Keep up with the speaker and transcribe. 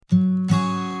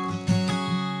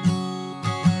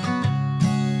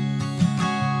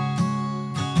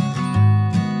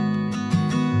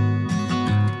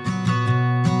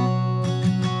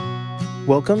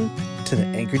Welcome to the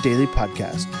Anchor Daily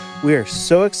Podcast. We are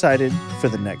so excited for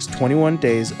the next 21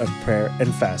 days of prayer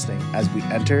and fasting as we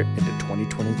enter into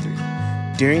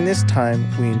 2023. During this time,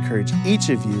 we encourage each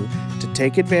of you to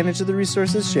take advantage of the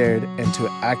resources shared and to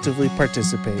actively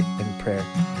participate in prayer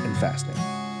and fasting.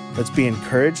 Let's be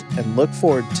encouraged and look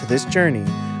forward to this journey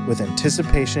with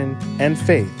anticipation and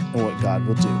faith in what God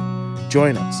will do.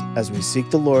 Join us as we seek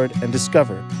the Lord and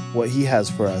discover what He has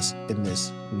for us in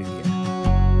this new year.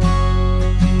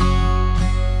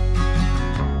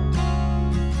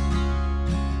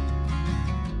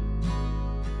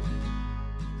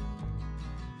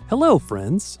 Hello,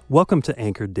 friends. Welcome to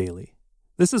Anchor Daily.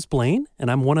 This is Blaine,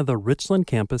 and I'm one of the Richland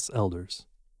campus elders.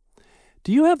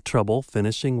 Do you have trouble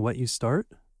finishing what you start?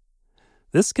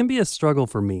 This can be a struggle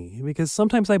for me because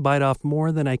sometimes I bite off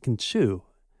more than I can chew,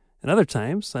 and other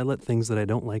times I let things that I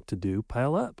don't like to do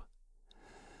pile up.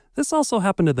 This also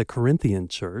happened to the Corinthian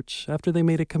church after they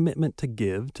made a commitment to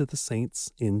give to the saints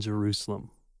in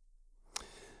Jerusalem.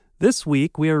 This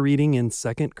week we are reading in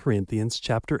 2 Corinthians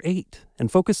chapter 8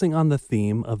 and focusing on the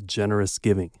theme of generous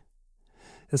giving.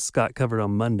 As Scott covered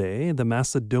on Monday, the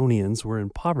Macedonians were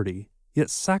in poverty, yet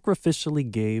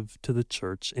sacrificially gave to the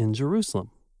church in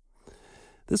Jerusalem.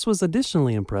 This was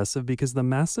additionally impressive because the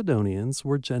Macedonians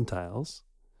were Gentiles,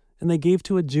 and they gave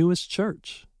to a Jewish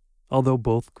church, although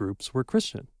both groups were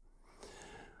Christian.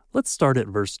 Let's start at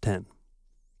verse 10.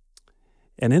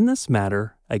 And in this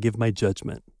matter I give my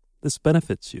judgment. This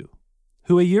benefits you,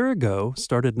 who a year ago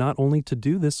started not only to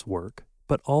do this work,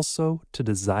 but also to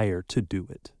desire to do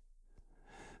it.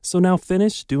 So now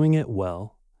finish doing it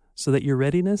well, so that your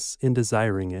readiness in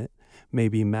desiring it may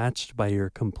be matched by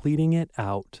your completing it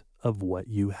out of what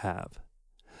you have.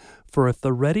 For if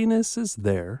the readiness is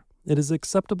there, it is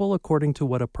acceptable according to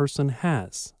what a person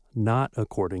has, not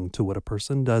according to what a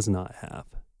person does not have.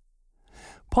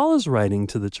 Paul is writing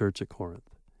to the church at Corinth.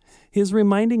 He is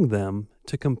reminding them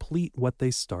to complete what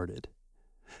they started.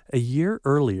 A year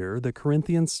earlier, the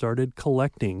Corinthians started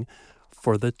collecting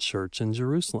for the church in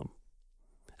Jerusalem,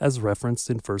 as referenced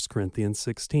in 1 Corinthians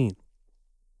 16.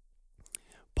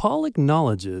 Paul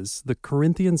acknowledges the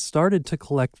Corinthians started to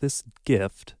collect this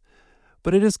gift,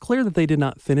 but it is clear that they did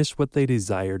not finish what they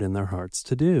desired in their hearts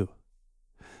to do.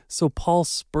 So Paul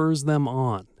spurs them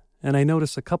on, and I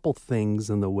notice a couple things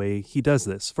in the way he does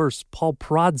this. First, Paul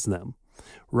prods them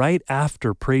right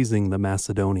after praising the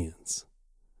Macedonians.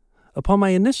 Upon my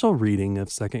initial reading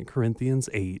of 2 Corinthians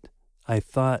 8, I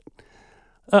thought,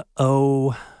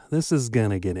 this is going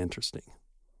to get interesting.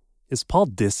 Is Paul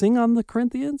dissing on the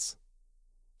Corinthians?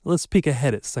 Let's peek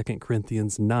ahead at 2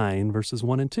 Corinthians 9, verses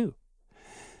 1 and 2.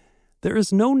 There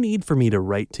is no need for me to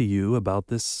write to you about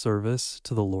this service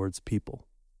to the Lord's people,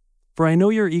 for I know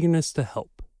your eagerness to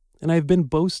help, and I have been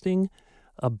boasting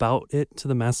about it to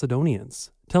the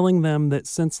Macedonians, telling them that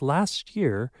since last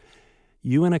year,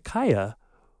 you and Achaia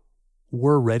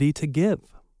were ready to give,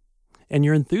 and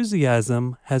your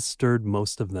enthusiasm has stirred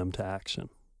most of them to action.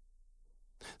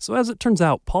 So as it turns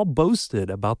out, Paul boasted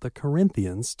about the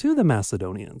Corinthians to the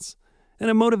Macedonians, and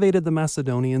it motivated the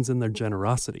Macedonians in their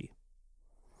generosity.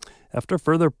 After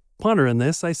further pondering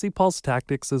this, I see Paul's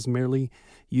tactics as merely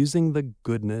using the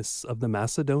goodness of the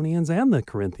Macedonians and the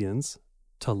Corinthians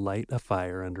to light a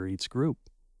fire under each group.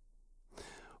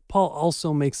 Paul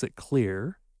also makes it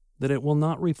clear that it will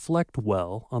not reflect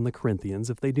well on the Corinthians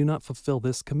if they do not fulfill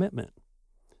this commitment.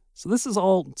 So this is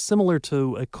all similar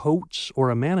to a coach or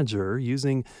a manager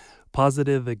using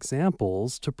positive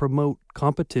examples to promote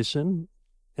competition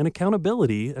and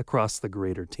accountability across the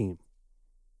greater team.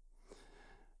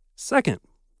 Second,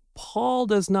 Paul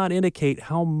does not indicate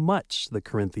how much the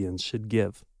Corinthians should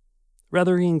give.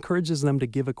 Rather, he encourages them to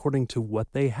give according to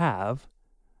what they have,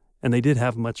 and they did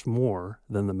have much more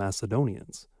than the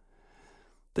Macedonians.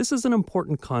 This is an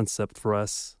important concept for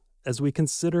us as we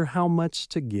consider how much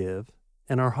to give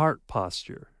and our heart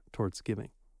posture towards giving.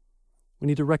 We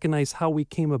need to recognize how we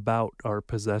came about our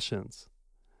possessions.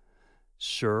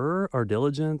 Sure, our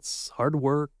diligence, hard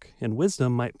work, and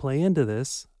wisdom might play into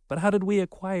this, but how did we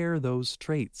acquire those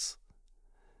traits?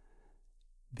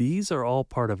 These are all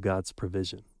part of God's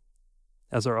provision,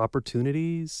 as are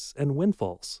opportunities and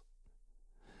windfalls.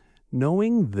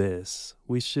 Knowing this,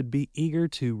 we should be eager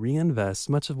to reinvest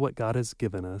much of what God has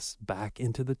given us back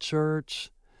into the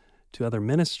church, to other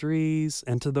ministries,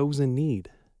 and to those in need.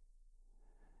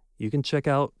 You can check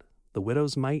out the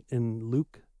widow's mite in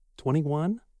Luke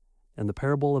 21 and the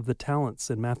parable of the talents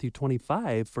in Matthew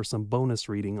 25 for some bonus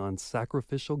reading on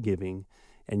sacrificial giving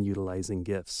and utilizing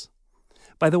gifts.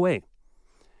 By the way,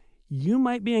 you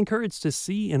might be encouraged to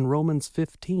see in Romans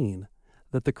 15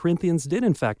 that the Corinthians did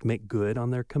in fact make good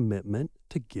on their commitment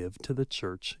to give to the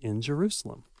church in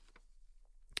Jerusalem.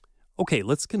 Okay,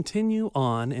 let's continue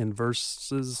on in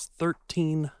verses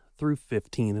 13 through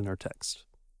 15 in our text.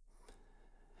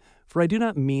 For I do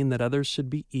not mean that others should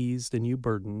be eased and you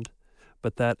burdened,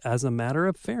 but that as a matter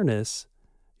of fairness,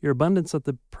 your abundance at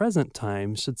the present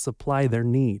time should supply their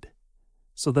need,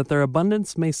 so that their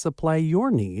abundance may supply your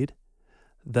need,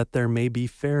 that there may be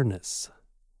fairness.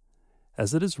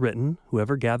 As it is written,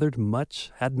 whoever gathered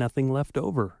much had nothing left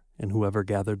over, and whoever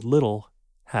gathered little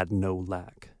had no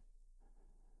lack.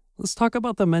 Let's talk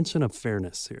about the mention of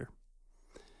fairness here.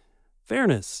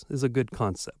 Fairness is a good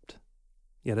concept.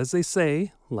 Yet as they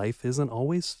say, life isn't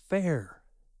always fair.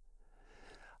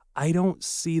 I don't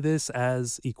see this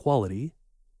as equality,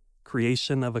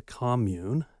 creation of a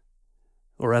commune,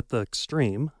 or at the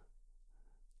extreme,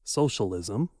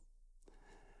 socialism.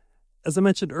 As I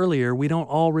mentioned earlier, we don't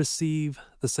all receive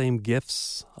the same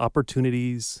gifts,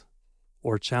 opportunities,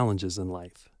 or challenges in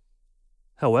life.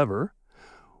 However,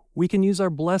 we can use our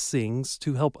blessings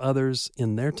to help others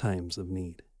in their times of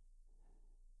need.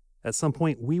 At some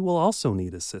point, we will also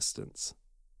need assistance.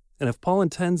 And if Paul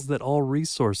intends that all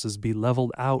resources be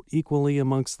leveled out equally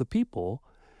amongst the people,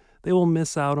 they will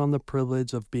miss out on the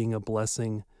privilege of being a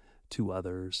blessing to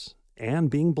others and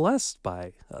being blessed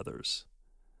by others.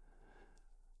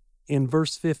 In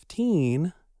verse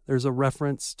 15, there's a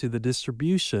reference to the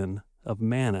distribution of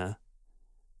manna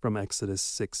from Exodus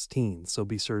 16, so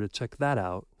be sure to check that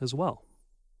out as well.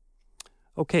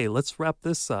 Okay, let's wrap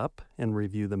this up and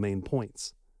review the main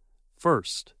points.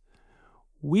 First,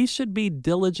 we should be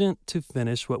diligent to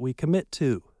finish what we commit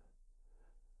to.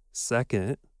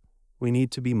 Second, we need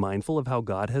to be mindful of how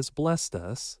God has blessed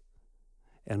us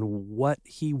and what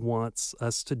He wants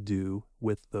us to do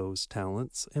with those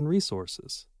talents and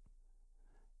resources.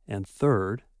 And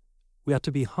third, we have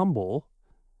to be humble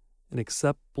and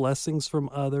accept blessings from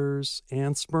others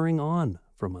and spurring on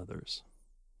from others.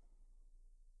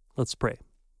 Let's pray.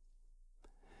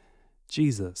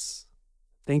 Jesus,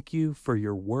 thank you for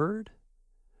your word,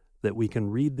 that we can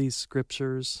read these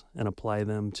scriptures and apply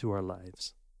them to our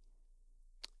lives.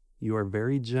 You are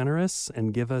very generous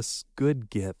and give us good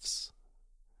gifts.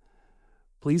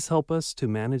 Please help us to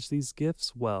manage these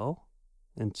gifts well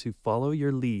and to follow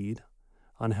your lead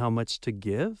on how much to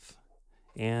give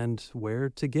and where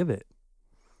to give it.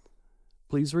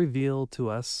 Please reveal to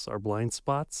us our blind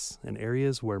spots and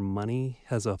areas where money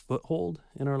has a foothold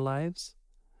in our lives,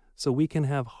 so we can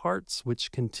have hearts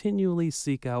which continually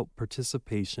seek out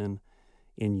participation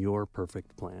in your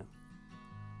perfect plan.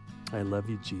 I love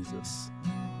you, Jesus.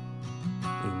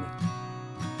 Amen.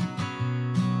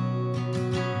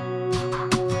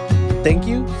 Thank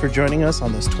you for joining us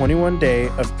on this 21-day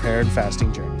of prayer and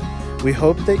fasting journey. We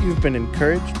hope that you've been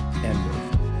encouraged and moved.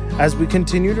 As we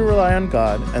continue to rely on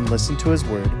God and listen to His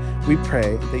Word, we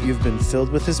pray that you've been filled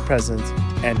with His presence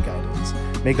and guidance.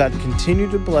 May God continue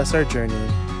to bless our journey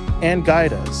and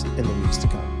guide us in the weeks to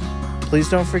come. Please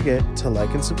don't forget to like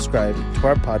and subscribe to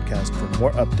our podcast for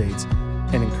more updates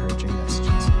and encouraging messages.